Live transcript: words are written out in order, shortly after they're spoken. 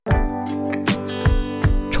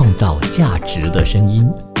造价值的声音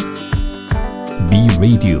B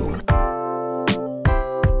Radio。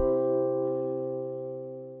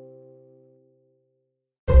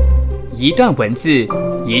 一段文字，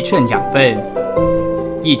一寸养分，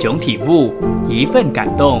一种体悟，一份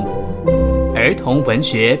感动。儿童文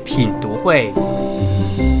学品读会，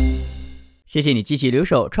谢谢你继续留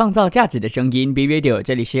守创造价值的声音 B Radio，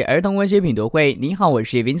 这里是儿童文学品读会。你好，我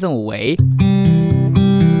是 Vincent 武维。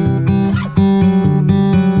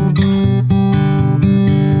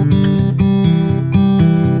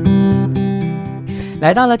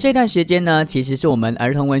来到了这段时间呢，其实是我们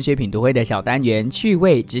儿童文学品读会的小单元趣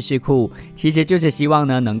味知识库，其实就是希望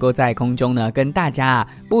呢能够在空中呢跟大家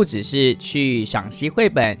不只是去赏析绘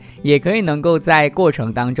本，也可以能够在过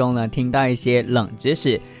程当中呢听到一些冷知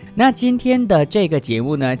识。那今天的这个节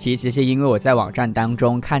目呢，其实是因为我在网站当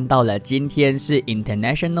中看到了今天是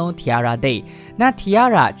International Tiara Day， 那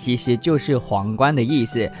Tiara 其实就是皇冠的意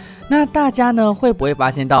思。那大家呢会不会发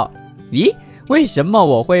现到，咦，为什么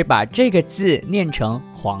我会把这个字念成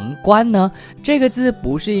皇冠呢？这个字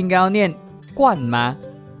不是应该要念冠吗？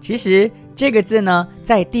其实这个字呢，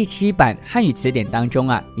在第7版汉语词典当中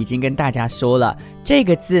啊，已经跟大家说了，这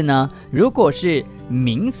个字呢，如果是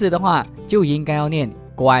名词的话，就应该要念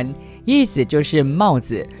冠，意思就是帽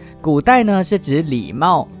子。古代呢是指礼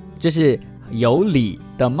帽，就是有礼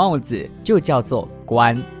的帽子就叫做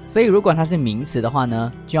冠，所以如果它是名词的话呢，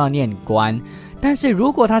就要念冠。但是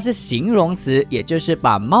如果它是形容词，也就是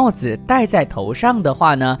把帽子戴在头上的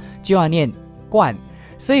话呢，就要念冠。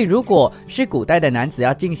所以如果是古代的男子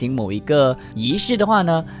要进行某一个仪式的话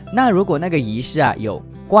呢，那如果那个仪式啊有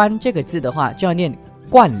冠这个字的话，就要念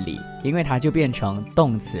冠礼，因为它就变成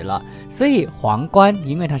动词了。所以皇冠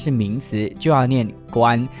因为它是名词，就要念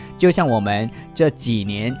冠。就像我们这几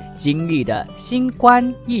年经历的新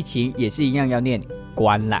冠疫情也是一样，要念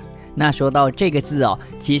冠啦。那说到这个字哦，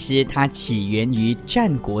其实它起源于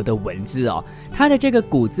战国的文字哦。它的这个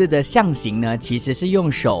古字的象形呢，其实是用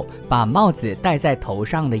手把帽子戴在头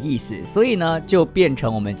上的意思，所以呢就变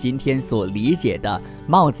成我们今天所理解的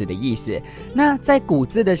帽子的意思。那在古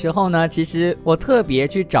字的时候呢，其实我特别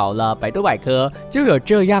去找了百度百科，就有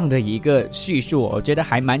这样的一个叙述，我觉得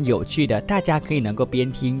还蛮有趣的，大家可以能够边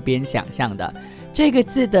听边想象的。这个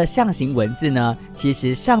字的象形文字呢，其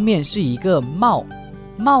实上面是一个帽，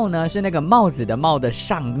帽呢是那个帽子的帽的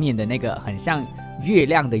上面的那个很像月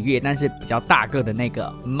亮的月，但是比较大个的那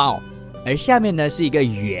个帽，而下面呢是一个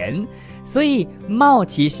圆。所以帽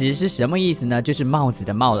其实是什么意思呢？就是帽子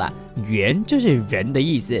的帽啦，圆就是人的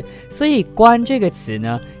意思。所以冠这个词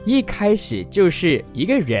呢，一开始就是一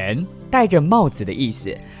个人戴着帽子的意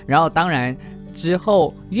思，然后当然之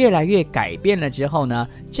后越来越改变了之后呢，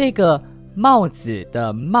这个帽子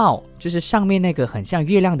的帽，就是上面那个很像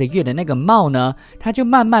月亮的月的那个帽呢，它就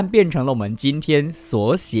慢慢变成了我们今天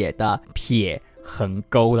所写的撇横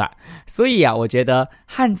钩啦。所以啊，我觉得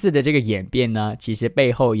汉字的这个演变呢，其实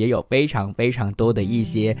背后也有非常非常多的一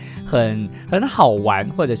些很好玩，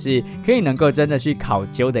或者是可以能够真的去考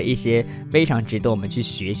究的一些非常值得我们去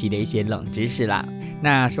学习的一些冷知识啦。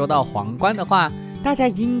那说到皇冠的话，大家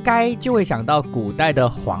应该就会想到古代的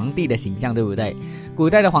皇帝的形象，对不对？古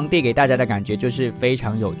代的皇帝给大家的感觉就是非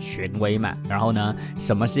常有权威嘛，然后呢，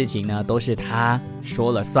什么事情呢都是他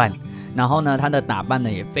说了算，然后呢，他的打扮呢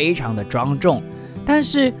也非常的庄重。但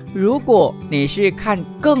是如果你是看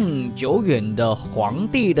更久远的皇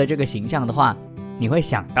帝的这个形象的话，你会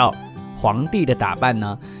想到皇帝的打扮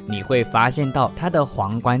呢，你会发现到他的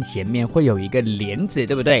皇冠前面会有一个帘子，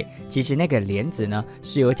对不对？其实那个帘子呢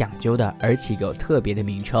是有讲究的，而且有特别的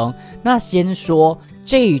名称。那先说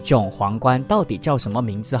这种皇冠到底叫什么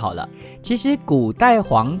名字好了。其实古代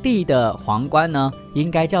皇帝的皇冠呢，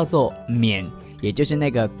应该叫做冕，也就是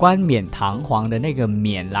那个冠冕堂皇的那个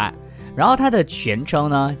冕啦。然后它的全称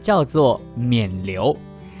呢叫做冕旒。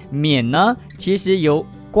冕呢其实由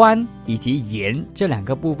冠以及檐这两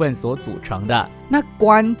个部分所组成的。那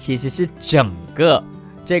冠其实是整个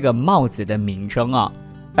这个帽子的名称哦，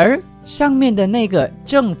而上面的那个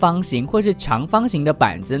正方形或是长方形的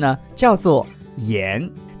板子呢叫做檐。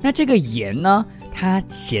那这个檐呢，它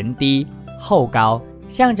前低后高，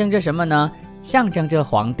象征着什么呢？象征着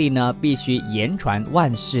皇帝呢必须言传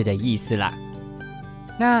万世的意思啦。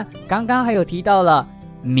那刚刚还有提到了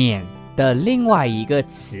冕的另外一个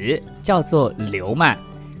词叫做旒嘛，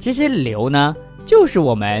其实旒呢就是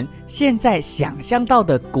我们现在想象到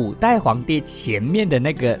的古代皇帝前面的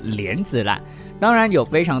那个帘子啦。当然有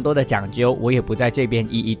非常多的讲究，我也不在这边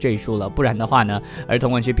一一赘述了，不然的话呢，儿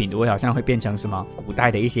童文学品读好像会变成什么古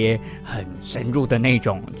代的一些很深入的那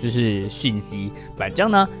种就是讯息。反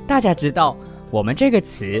正呢，大家知道我们这个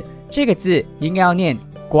词这个字应该要念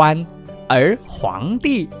冠，而皇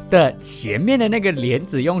帝的前面的那个帘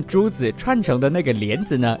子用珠子串成的那个帘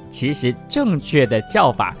子呢，其实正确的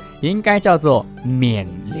叫法应该叫做冕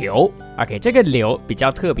旒。 OK， 这个旒比较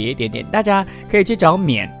特别一点点，大家可以去找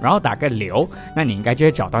冕，然后打个旒，那你应该就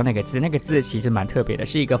会找到那个字。那个字其实蛮特别的，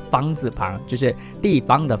是一个方字旁，就是地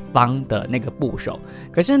方的方的那个部首。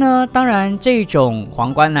可是呢，当然这种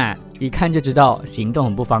皇冠啊，一看就知道行动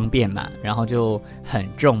很不方便嘛，然后就很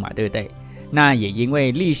重嘛，对不对？那也因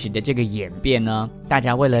为历史的这个演变呢，大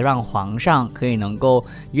家为了让皇上可以能够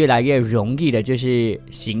越来越容易的就是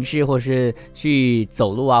行事或是去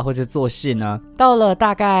走路啊，或是做事呢，到了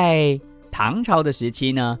大概唐朝的时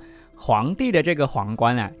期呢，皇帝的这个皇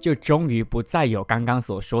冠啊，就终于不再有刚刚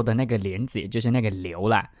所说的那个帘子，也就是那个旒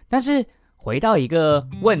啦。但是回到一个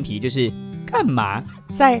问题，就是干嘛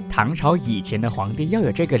在唐朝以前的皇帝要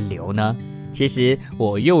有这个旒呢？其实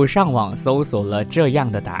我又上网搜索了这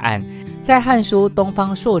样的答案，在《汉书·东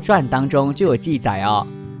方朔传》当中就有记载哦：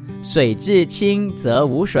水至清则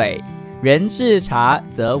无水，人至察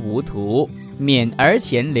则无徒，冕而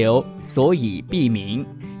前旒，所以避名。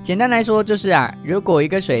简单来说就是啊，如果一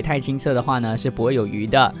个水太清澈的话呢，是不会有鱼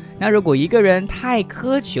的。那如果一个人太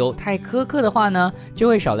苛求、太苛刻的话呢，就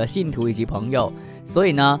会少了信徒以及朋友。所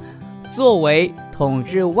以呢，作为统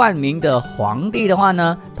治万民的皇帝的话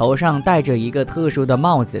呢，头上戴着一个特殊的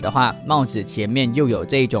帽子的话，帽子前面又有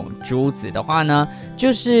这种珠子的话呢，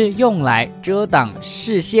就是用来遮挡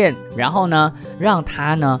视线，然后呢，让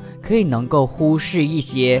他呢可以能够忽视一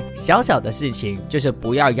些小小的事情，就是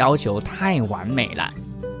不要要求太完美啦。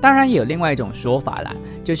当然也有另外一种说法啦，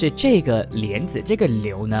就是这个帘子这个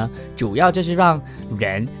旒呢，主要就是让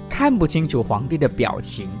人看不清楚皇帝的表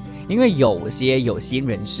情，因为有些有心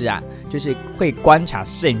人士啊，就是会观察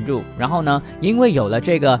深入，然后呢，因为有了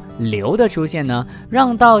这个旒的出现呢，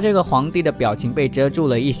让到这个皇帝的表情被遮住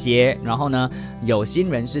了一些，然后呢，有心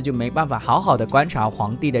人士就没办法好好的观察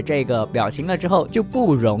皇帝的这个表情了，之后就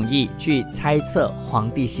不容易去猜测皇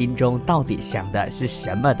帝心中到底想的是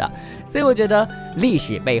什么的。所以我觉得历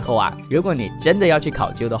史背后啊，如果你真的要去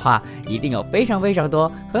考究的话，一定有非常非常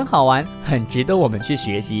多很好玩、很值得我们去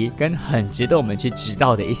学习跟很值得我们去知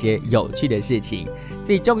道的一些有趣的事情。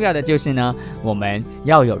最重要的就是呢，我们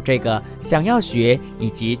要有这个想要学以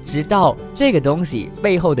及知道这个东西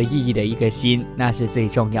背后的意义的一个心，那是最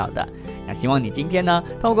重要的。那希望你今天呢，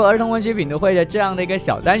透过儿童文学品读会的这样的一个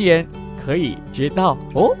小单元，可以知道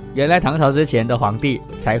哦，原来唐朝之前的皇帝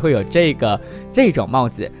才会有这种帽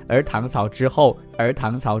子，而唐朝之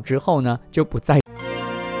后呢，就不再。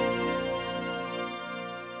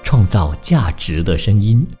创造价值的声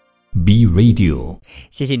音 B Radio。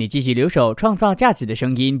 谢谢你继续留守创造价值的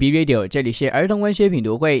声音 B Radio， 这里是儿童文学品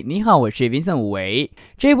读会。你好，我是 Vincent 武维。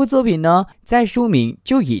这部作品呢，在书名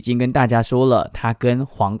就已经跟大家说了，它跟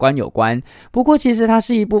皇冠有关。不过其实它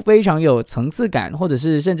是一部非常有层次感，或者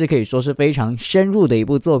是甚至可以说是非常深入的一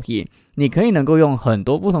部作品。你可以能够用很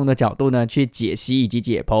多不同的角度呢去解析以及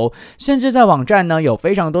解剖，甚至在网站呢有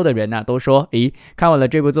非常多的人呢都说，看完了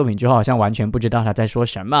这部作品之后好像完全不知道他在说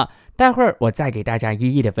什么。待会儿我再给大家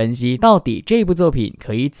一一的分析，到底这部作品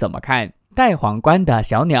可以怎么看。戴皇冠的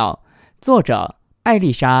小鸟，作者艾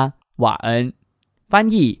丽莎·瓦恩，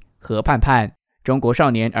翻译何盼盼，中国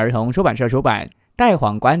少年儿童出版社出版。戴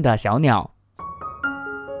皇冠的小鸟。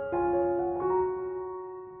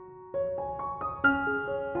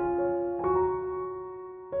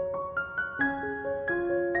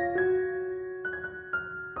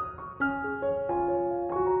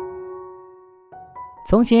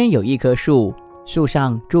从前有一棵树，树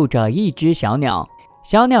上住着一只小鸟，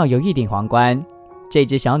小鸟有一顶皇冠，这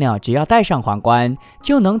只小鸟只要戴上皇冠，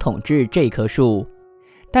就能统治这棵树。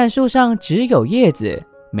但树上只有叶子，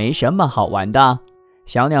没什么好玩的，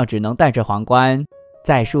小鸟只能戴着皇冠，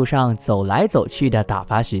在树上走来走去的打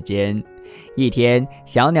发时间。一天，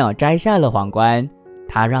小鸟摘下了皇冠，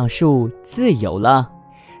它让树自由了。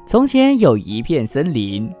从前有一片森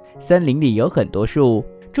林，森林里有很多树，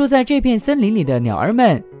住在这片森林里的鸟儿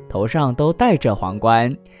们头上都戴着皇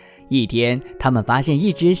冠。一天，他们发现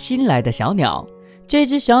一只新来的小鸟，这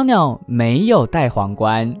只小鸟没有戴皇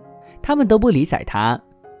冠，他们都不理睬它。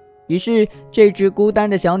于是，这只孤单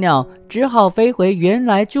的小鸟只好飞回原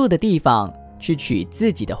来住的地方，去取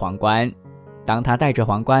自己的皇冠。当它带着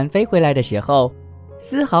皇冠飞回来的时候，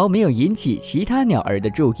丝毫没有引起其他鸟儿的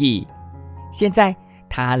注意。现在，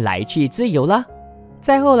它来去自由了。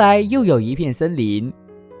再后来，又有一片森林，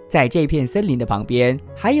在这片森林的旁边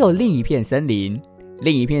还有另一片森林，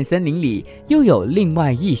另一片森林里又有另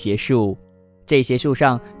外一些树，这些树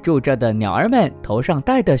上住着的鸟儿们头上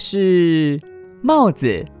戴的是帽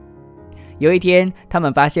子。有一天，他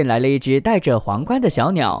们发现来了一只戴着皇冠的小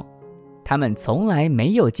鸟，他们从来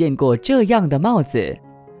没有见过这样的帽子，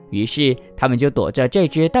于是他们就躲着这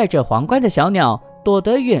只戴着皇冠的小鸟，躲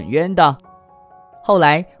得远远的。后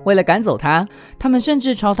来为了赶走它，他们甚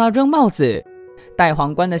至朝它扔帽子。戴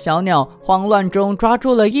皇冠的小鸟慌乱中抓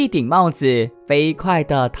住了一顶帽子，飞快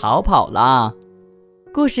地逃跑了。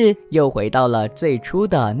故事又回到了最初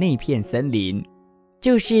的那片森林，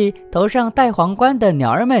就是头上戴皇冠的鸟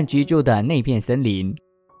儿们居住的那片森林。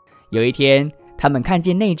有一天，他们看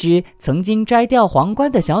见那只曾经摘掉皇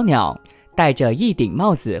冠的小鸟戴着一顶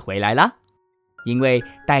帽子回来了。因为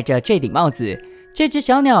戴着这顶帽子，这只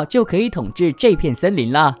小鸟就可以统治这片森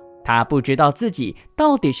林了。它不知道自己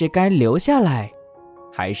到底是该留下来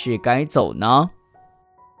还是该走呢？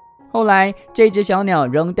后来这只小鸟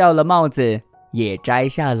扔掉了帽子，也摘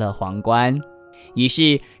下了皇冠，于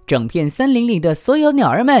是整片森林里的所有鸟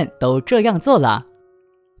儿们都这样做了。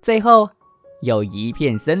最后有一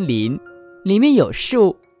片森林，里面有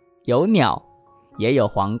树，有鸟，也有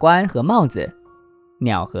皇冠和帽子。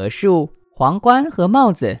鸟和树，皇冠和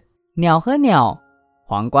帽子，鸟和鸟，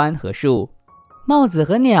皇冠和树，帽子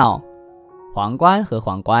和鸟，皇冠和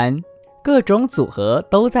皇冠，各种组合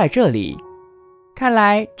都在这里。看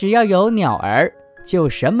来只要有鸟儿，就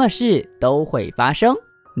什么事都会发生，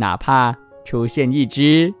哪怕出现一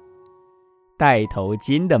只戴头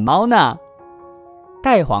巾的猫呢？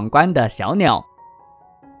戴皇冠的小鸟，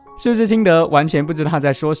是不是听得完全不知道他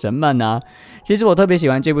在说什么呢？其实我特别喜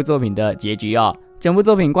欢这部作品的结局哦。整部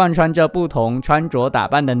作品贯穿着不同穿着打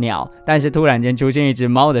扮的鸟，但是突然间出现一只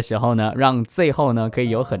猫的时候呢，让最后呢可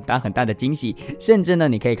以有很大很大的惊喜，甚至呢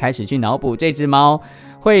你可以开始去脑补这只猫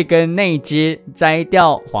会跟那只摘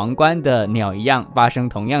掉皇冠的鸟一样发生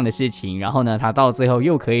同样的事情，然后呢它到最后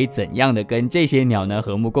又可以怎样的跟这些鸟呢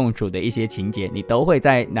和睦共处的一些情节，你都会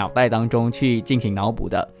在脑袋当中去进行脑补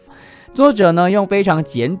的。作者呢用非常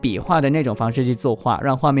简笔画的那种方式去作画，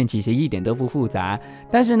让画面其实一点都不复杂，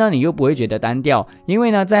但是呢你又不会觉得单调，因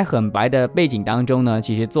为呢在很白的背景当中呢，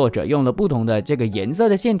其实作者用了不同的这个颜色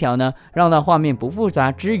的线条呢，让到画面不复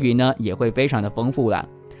杂之余呢，也会非常的丰富啦。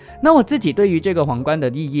那我自己对于这个皇冠的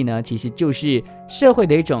意义呢，其实就是社会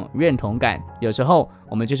的一种认同感。有时候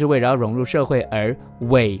我们就是为了要融入社会而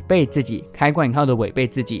违背自己，开冠引号的违背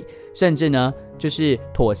自己，甚至呢就是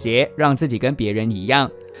妥协，让自己跟别人一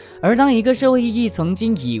样。而当一个社会意义曾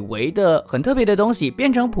经以为的很特别的东西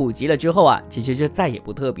变成普及了之后啊，其实就再也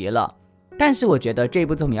不特别了。但是我觉得这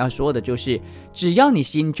部作品要说的就是，只要你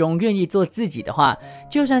心中愿意做自己的话，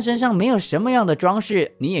就算身上没有什么样的装饰，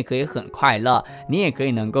你也可以很快乐，你也可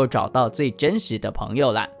以能够找到最真实的朋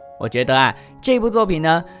友啦。我觉得啊，这部作品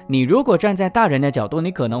呢，你如果站在大人的角度，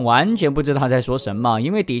你可能完全不知道他在说什么，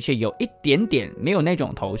因为的确有一点点没有那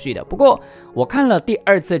种头绪的。不过我看了第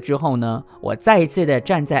二次之后呢，我再一次的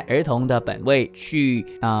站在儿童的本位去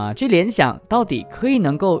联想，到底可以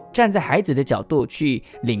能够站在孩子的角度去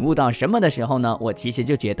领悟到什么的时候呢，我其实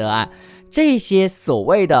就觉得啊，这些所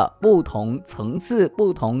谓的不同层次、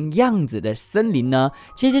不同样子的森林呢，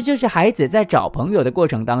其实就是孩子在找朋友的过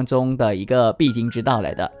程当中的一个必经之道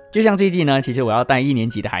来的。就像最近呢，其实我要带1年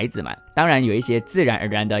级的孩子嘛，当然有一些自然而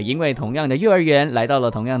然的，因为同样的幼儿园来到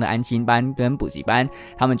了同样的安亲班跟补习班，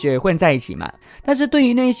他们就会混在一起嘛。但是对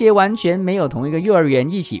于那些完全没有同一个幼儿园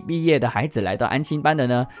一起毕业的孩子来到安亲班的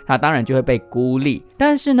呢，他当然就会被孤立。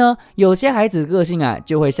但是呢，有些孩子的个性啊，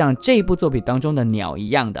就会像这部作品当中的鸟一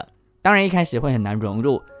样的，当然一开始会很难融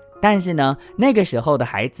入，但是呢，那个时候的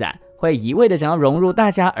孩子啊，会一味的想要融入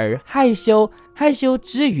大家而害羞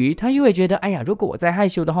之余，他又会觉得，哎呀，如果我再害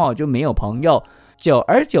羞的话，我就没有朋友。久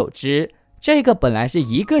而久之，这个本来是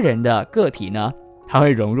一个人的个体呢，他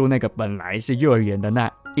会融入那个本来是幼儿园的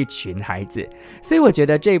那一群孩子。所以我觉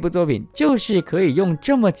得这部作品就是可以用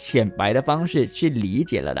这么浅白的方式去理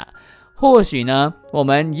解了的。或许呢，我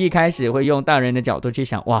们一开始会用大人的角度去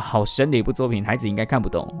想，哇，好深的一部作品，孩子应该看不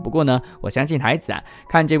懂。不过呢，我相信孩子啊，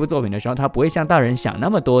看这部作品的时候，他不会像大人想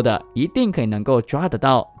那么多的，一定可以能够抓得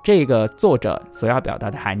到这个作者所要表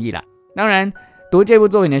达的含义啦。当然，读这部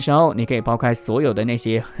作品的时候，你可以抛开所有的那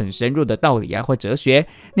些很深入的道理啊或哲学，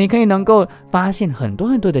你可以能够发现很多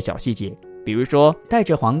很多的小细节。比如说，戴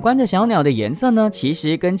着皇冠的小鸟的颜色呢，其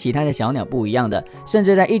实跟其他的小鸟不一样的，甚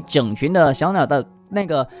至在一整群的小鸟的那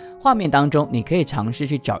个画面当中，你可以尝试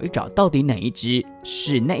去找一找，到底哪一只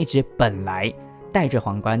是那一只本来戴着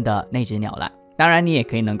皇冠的那只鸟了。当然，你也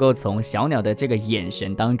可以能够从小鸟的这个眼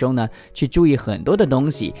神当中呢，去注意很多的东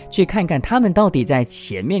西，去看看它们到底在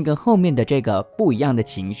前面跟后面的这个不一样的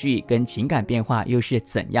情绪跟情感变化又是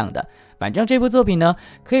怎样的。反正这部作品呢，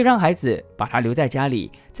可以让孩子把它留在家里，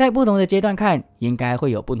在不同的阶段看，应该会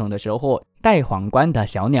有不同的收获。戴皇冠的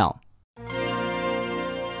小鸟，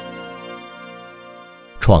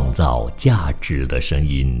创造价值的声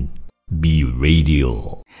音，Be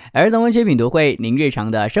Radio。儿童文学品读会，您日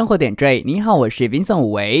常的生活点缀。你好，我是 Vincent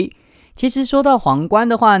武维。其实说到皇冠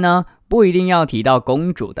的话呢，不一定要提到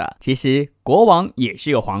公主的，其实国王也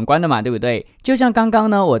是有皇冠的嘛，对不对？就像刚刚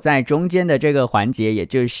呢，我在中间的这个环节，也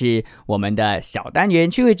就是我们的小单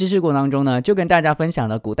元趣味知识库当中呢，就跟大家分享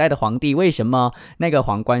了古代的皇帝为什么那个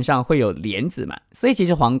皇冠上会有帘子嘛。所以其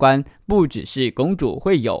实皇冠不只是公主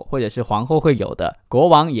会有，或者是皇后会有的，国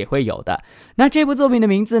王也会有的。那这部作品的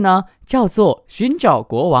名字呢，叫做《寻找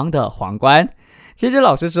国王的皇冠》。其实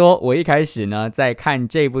老实说，我一开始呢，在看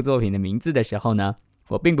这部作品的名字的时候呢，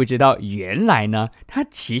我并不知道原来呢，它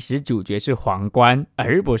其实主角是皇冠，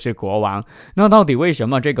而不是国王。那到底为什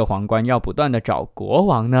么这个皇冠要不断的找国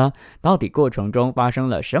王呢？到底过程中发生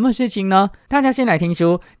了什么事情呢？大家先来听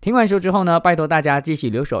书，听完书之后呢，拜托大家继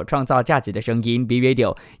续留守创造价值的声音 Be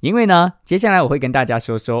Radio， 因为呢，接下来我会跟大家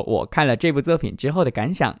说说我看了这部作品之后的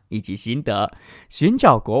感想以及心得。寻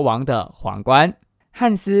找国王的皇冠，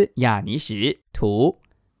汉斯·雅尼什，图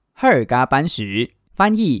赫尔嘎班什，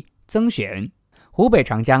翻译曾璇，湖北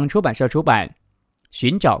长江出版社出版。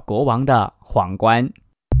寻找国王的皇冠。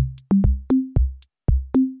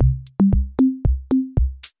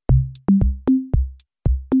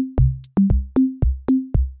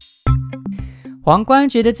皇冠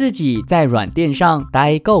觉得自己在软垫上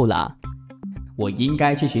待够了，我应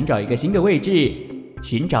该去寻找一个新的位置，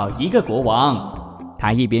寻找一个国王。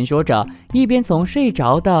他一边说着，一边从睡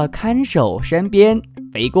着的看守身边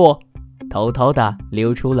飞过，偷偷地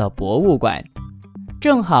溜出了博物馆。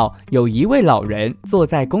正好有一位老人坐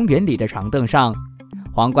在公园里的长凳上，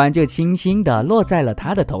皇冠就轻轻地落在了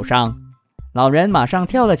他的头上。老人马上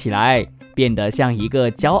跳了起来，变得像一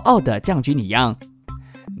个骄傲的将军一样。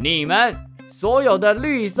你们所有的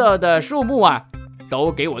绿色的树木啊，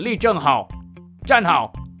都给我立正好，站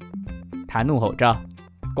好！他怒吼着，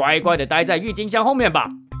乖乖地待在郁金香后面吧，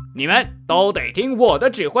你们都得听我的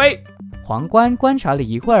指挥。皇冠观察了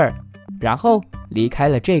一会儿，然后离开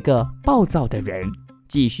了这个暴躁的人，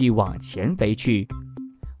继续往前飞去。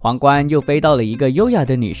皇冠又飞到了一个优雅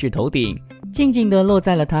的女士头顶，静静地落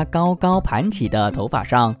在了她高高盘起的头发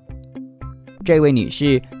上。这位女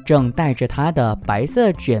士正带着她的白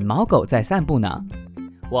色卷毛狗在散步呢。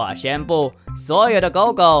我宣布，所有的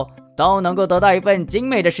狗狗都能够得到一份精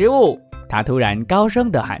美的食物，她突然高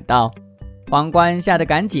声地喊道。皇冠吓得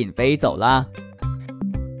赶紧飞走了。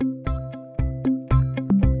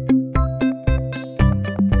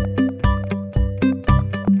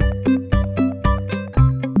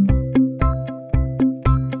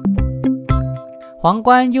皇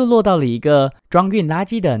冠又落到了一个装运垃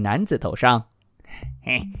圾的男子头上。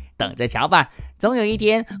嘿，等着瞧吧，总有一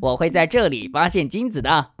天我会在这里发现金子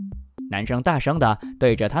的。男生大声地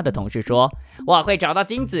对着他的同事说，我会找到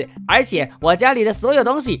金子，而且我家里的所有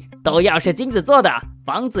东西都要是金子做的，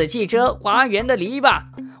房子、汽车、花园的篱笆，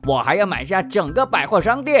我还要买下整个百货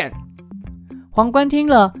商店。皇冠听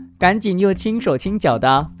了，赶紧又轻手轻脚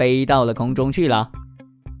地飞到了空中去了。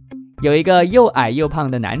有一个又矮又胖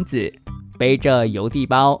的男子背着邮递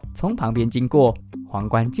包从旁边经过，皇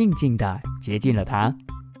冠静静地接近了他。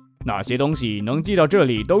哪些东西能寄到这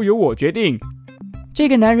里都由我决定。这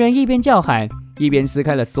个男人一边叫喊，一边撕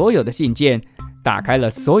开了所有的信件，打开了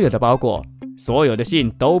所有的包裹，所有的信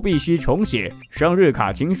都必须重写，生日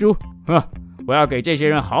卡、情书。我要给这些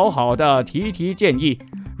人好好的提建议，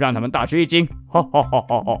让他们大吃一惊。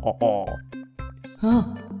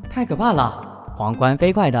太可怕了！皇冠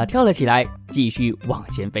飞快地跳了起来，继续往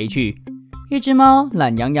前飞去。一只猫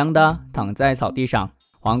懒洋洋地躺在草地上，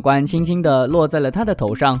皇冠轻轻地落在了它的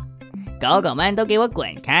头上。狗狗们都给我滚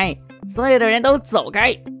开！所有的人都走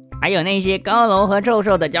开！还有那些高楼和臭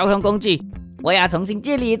臭的交通工具，我要重新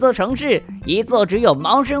建立一座城市，一座只有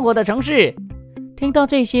猫生活的城市。听到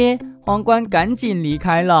这些，皇冠赶紧离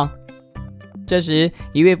开了。这时，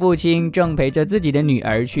一位父亲正陪着自己的女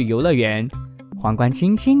儿去游乐园，皇冠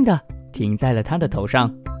轻轻地停在了他的头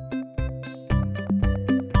上。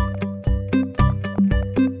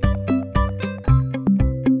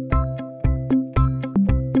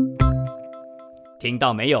听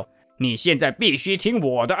到没有？你现在必须听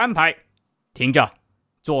我的安排。听着，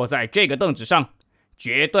坐在这个凳子上，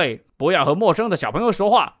绝对不要和陌生的小朋友说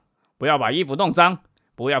话，不要把衣服弄脏，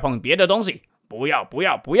不要碰别的东西，不要！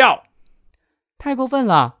太过分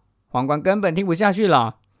了，皇冠根本听不下去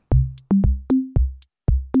了。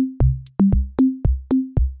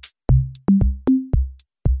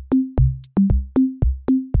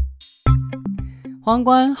皇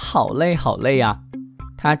冠好累啊，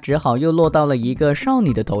他只好又落到了一个少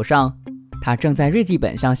女的头上。她正在日记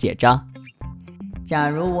本上写着，假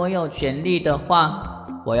如我有权利的话，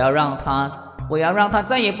我要让她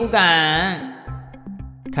再也不敢。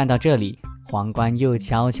看到这里，皇冠又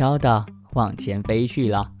悄悄地往前飞去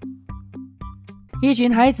了。一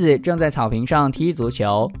群孩子正在草坪上踢足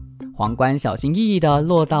球，皇冠小心翼翼地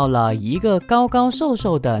落到了一个高高瘦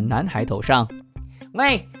瘦的男孩头上。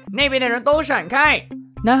喂，那边的人都闪开！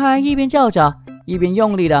男孩一边叫着，一边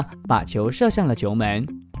用力地把球射向了球门。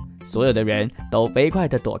所有的人都飞快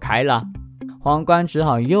地躲开了，皇冠只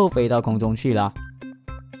好又飞到空中去了。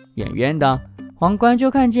远远的，皇冠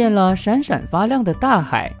就看见了闪闪发亮的大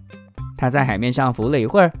海。他在海面上浮了一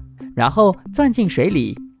会儿，然后钻进水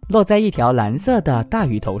里，落在一条蓝色的大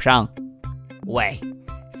鱼头上。喂，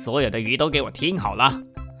所有的鱼都给我听好了，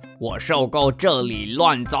我受够这里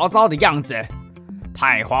乱糟糟的样子，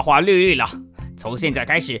太花花绿绿了。从现在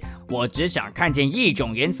开始，我只想看见一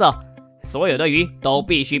种颜色，所有的鱼都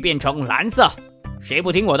必须变成蓝色。谁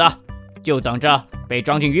不听我的，就等着被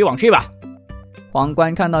装进渔网去吧。皇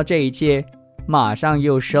冠看到这一切，马上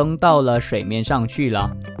又升到了水面上去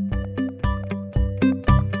了。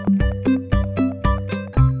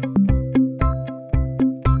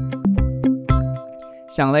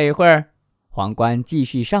想了一会儿，皇冠继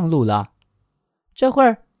续上路了。这会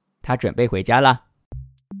儿，他准备回家了。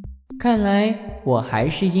看来我还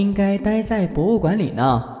是应该待在博物馆里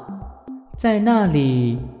呢，在那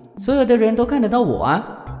里，所有的人都看得到我啊，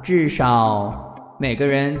至少每个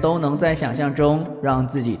人都能在想象中让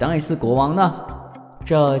自己当一次国王呢，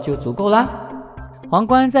这就足够啦。皇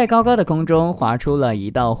冠在高高的空中划出了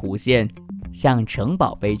一道弧线，向城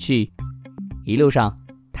堡飞去。一路上，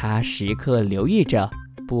他时刻留意着，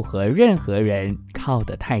不和任何人靠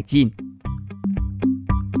得太近。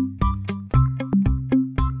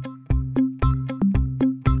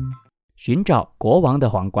寻找国王的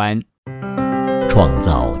皇冠，创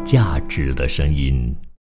造价值的声音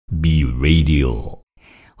 ，Be Radio。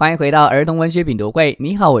欢迎回到儿童文学品读会。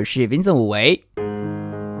你好，我是 Vincent 武维。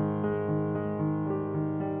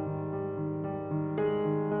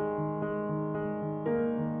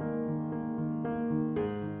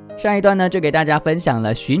上一段呢，就给大家分享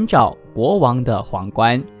了寻找国王的皇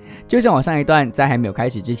冠。就像我上一段在还没有开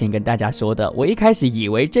始之前跟大家说的，我一开始以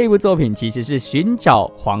为这部作品其实是寻找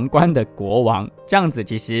皇冠的国王，这样子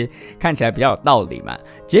其实看起来比较有道理嘛。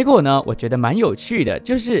结果呢，我觉得蛮有趣的，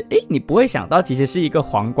就是你不会想到其实是一个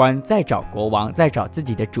皇冠在找国王，在找自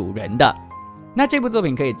己的主人的。那这部作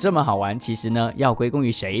品可以这么好玩，其实呢，要归功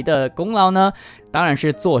于谁的功劳呢？当然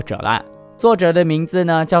是作者啦。作者的名字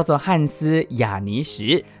呢叫做汉斯·雅尼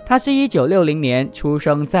什，他是1960年出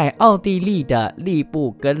生在奥地利的利布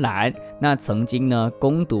根兰。那曾经呢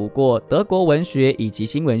攻读过德国文学以及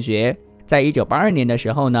新文学。在1982年的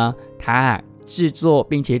时候呢，他制作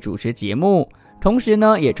并且主持节目，同时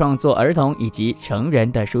呢也创作儿童以及成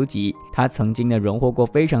人的书籍。他曾经呢荣获过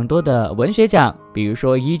非常多的文学奖，比如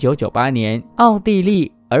说1998年奥地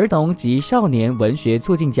利儿童及少年文学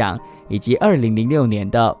促进奖，以及2006年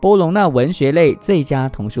的波隆纳文学类最佳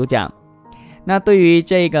童书奖。那对于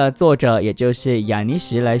这个作者，也就是雅尼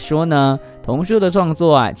什来说呢，童书的创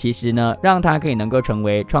作其实呢让他可以能够成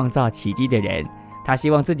为创造奇迹的人。他希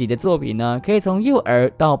望自己的作品呢可以从幼儿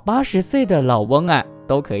到80岁的老翁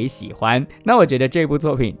都可以喜欢。那我觉得这部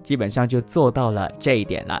作品基本上就做到了这一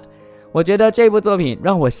点了。我觉得这部作品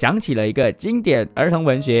让我想起了一个经典儿童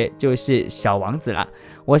文学，就是小王子啦。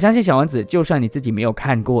我相信小王子就算你自己没有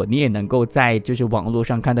看过，你也能够在就是网络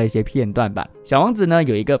上看到一些片段吧。小王子呢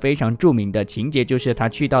有一个非常著名的情节，就是他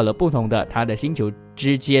去到了不同的他的星球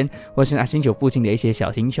之间，或是他星球附近的一些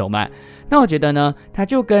小星球嘛。那我觉得呢，他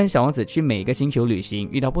就跟小王子去每个星球旅行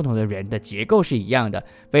遇到不同的人的结构是一样的，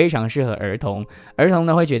非常适合儿童。儿童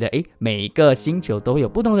呢会觉得每一个星球都有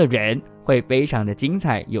不同的人，会非常的精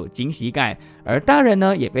彩，有惊喜感。而大人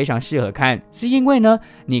呢也非常适合看，是因为呢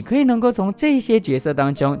你可以能够从这些角色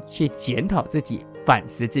当中去检讨自己，反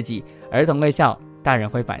思自己。儿童会笑，大人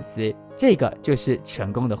会反思，这个就是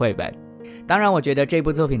成功的绘本。当然我觉得这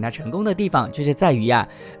部作品它成功的地方就是在于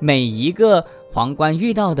每一个皇冠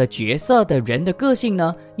遇到的角色的人的个性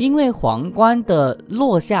呢，因为皇冠的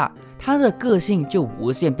落下，他的个性就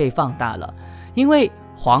无限被放大了。因为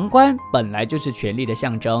皇冠本来就是权力的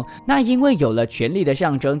象征，那因为有了权力的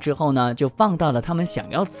象征之后呢，就放到了他们想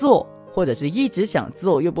要做或者是一直想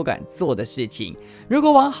做又不敢做的事情。如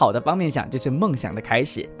果往好的方面想，就是梦想的开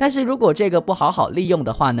始，但是如果这个不好好利用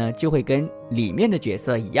的话呢，就会跟里面的角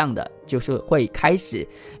色一样的，就是会开始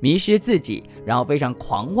迷失自己，然后非常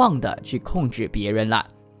狂妄的去控制别人啦。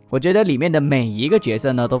我觉得里面的每一个角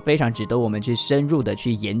色呢都非常值得我们去深入的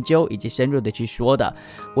去研究以及深入的去说的，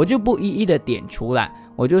我就不一一的点出来，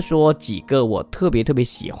我就说几个我特别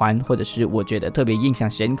喜欢或者是我觉得特别印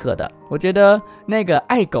象深刻的。我觉得那个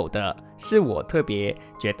爱狗的是我特别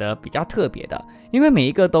觉得比较特别的，因为每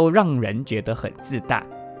一个都让人觉得很自大，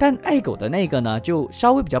但爱狗的那个呢，就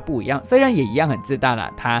稍微比较不一样，虽然也一样很自大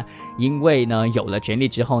啦，他因为呢有了权利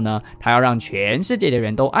之后呢，他要让全世界的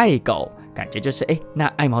人都爱狗，感觉就是那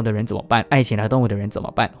爱猫的人怎么办？爱其他动物的人怎么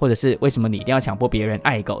办？或者是为什么你一定要强迫别人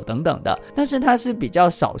爱狗等等的。但是他是比较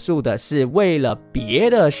少数的，是为了别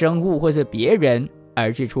的生物或是别人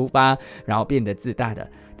而去出发，然后变得自大的。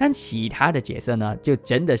但其他的角色呢，就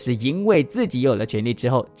真的是因为自己有了权利之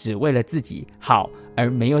后，只为了自己好，而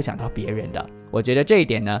没有想到别人的。我觉得这一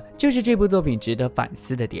点呢，就是这部作品值得反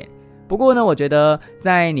思的点。不过呢，我觉得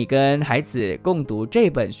在你跟孩子共读这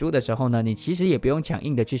本书的时候呢，你其实也不用强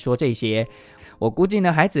硬的去说这些。我估计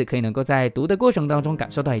呢，孩子可以能够在读的过程当中感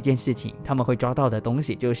受到一件事情，他们会抓到的东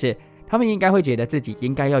西就是，他们应该会觉得自己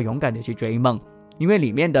应该要勇敢的去追梦。因为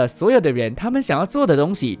里面的所有的人，他们想要做的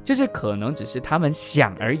东西，就是可能只是他们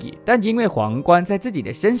想而已，但因为皇冠在自己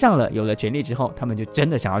的身上了，有了权利之后，他们就真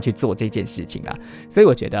的想要去做这件事情了。所以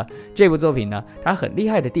我觉得这部作品呢，它很厉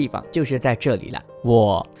害的地方就是在这里了。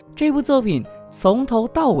这部作品从头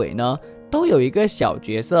到尾呢，都有一个小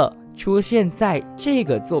角色出现在这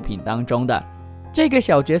个作品当中的。这个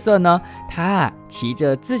小角色呢，他骑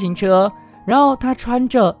着自行车，然后他穿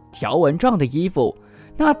着条纹状的衣服。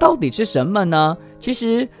那到底是什么呢？其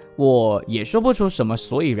实我也说不出什么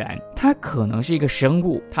所以然，它可能是一个生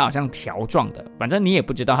物，它好像条状的，反正你也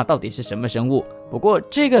不知道它到底是什么生物。不过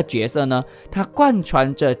这个角色呢，它贯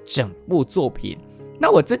穿着整部作品。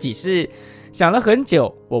那我自己是想了很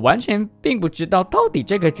久，我完全并不知道到底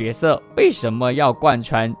这个角色为什么要贯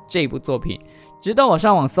穿这部作品。直到我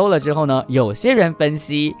上网搜了之后呢，有些人分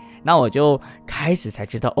析，那我就开始才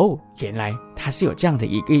知道，原来它是有这样的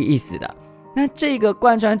一个意思的。那这个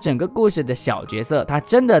贯穿整个故事的小角色，他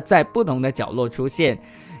真的在不同的角落出现。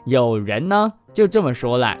有人呢就这么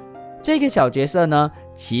说啦，这个小角色呢，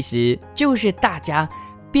其实就是大家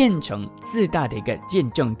变成自大的一个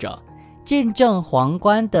见证者，见证皇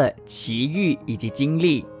冠的奇遇以及经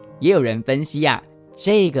历。也有人分析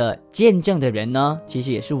这个见证的人呢，其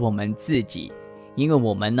实也是我们自己。因为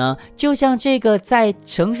我们呢，就像这个在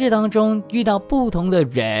城市当中遇到不同的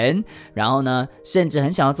人，然后呢，甚至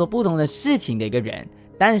很想要做不同的事情的一个人，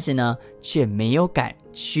但是呢，却没有敢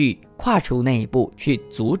去跨出那一步去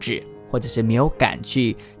阻止，或者是没有敢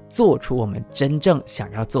去做出我们真正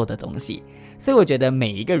想要做的东西。所以我觉得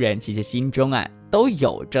每一个人其实心中都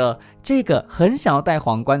有着这个很想要戴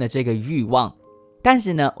皇冠的这个欲望。但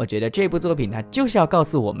是呢，我觉得这部作品它就是要告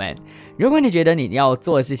诉我们，如果你觉得你要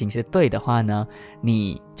做的事情是对的话呢，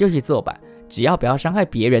你就去做吧，只要不要伤害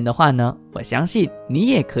别人的话呢，我相信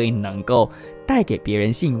你也可以能够带给别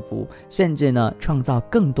人幸福，甚至呢创造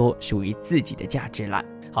更多属于自己的价值啦。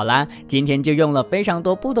好啦，今天就用了非常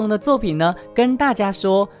多不同的作品呢，跟大家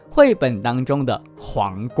说绘本当中的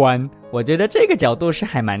皇冠。我觉得这个角度是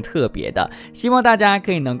还蛮特别的，希望大家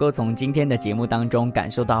可以能够从今天的节目当中感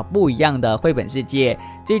受到不一样的绘本世界。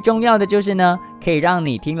最重要的就是呢，可以让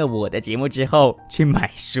你听了我的节目之后去买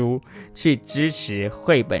书，去支持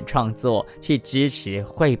绘本创作，去支持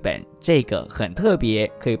绘本这个很特别，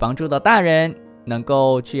可以帮助到大人能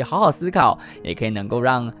够去好好思考，也可以能够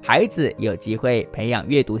让孩子有机会培养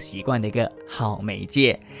阅读习惯的一个好媒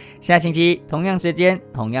介。下星期同样时间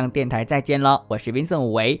同样电台再见了，我是 Vincent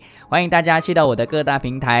武维，欢迎大家去到我的各大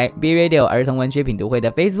平台 B Radio 儿童文学品读会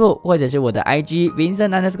的 Facebook 或者是我的 IG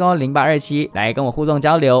Vincent_0827 来跟我互动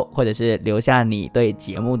交流，或者是留下你对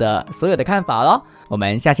节目的所有的看法咯。我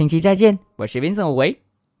们下星期再见，我是 Vincent 武维，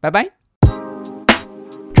拜拜。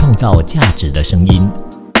创造价值的声音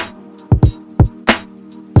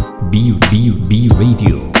，B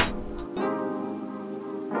Radio。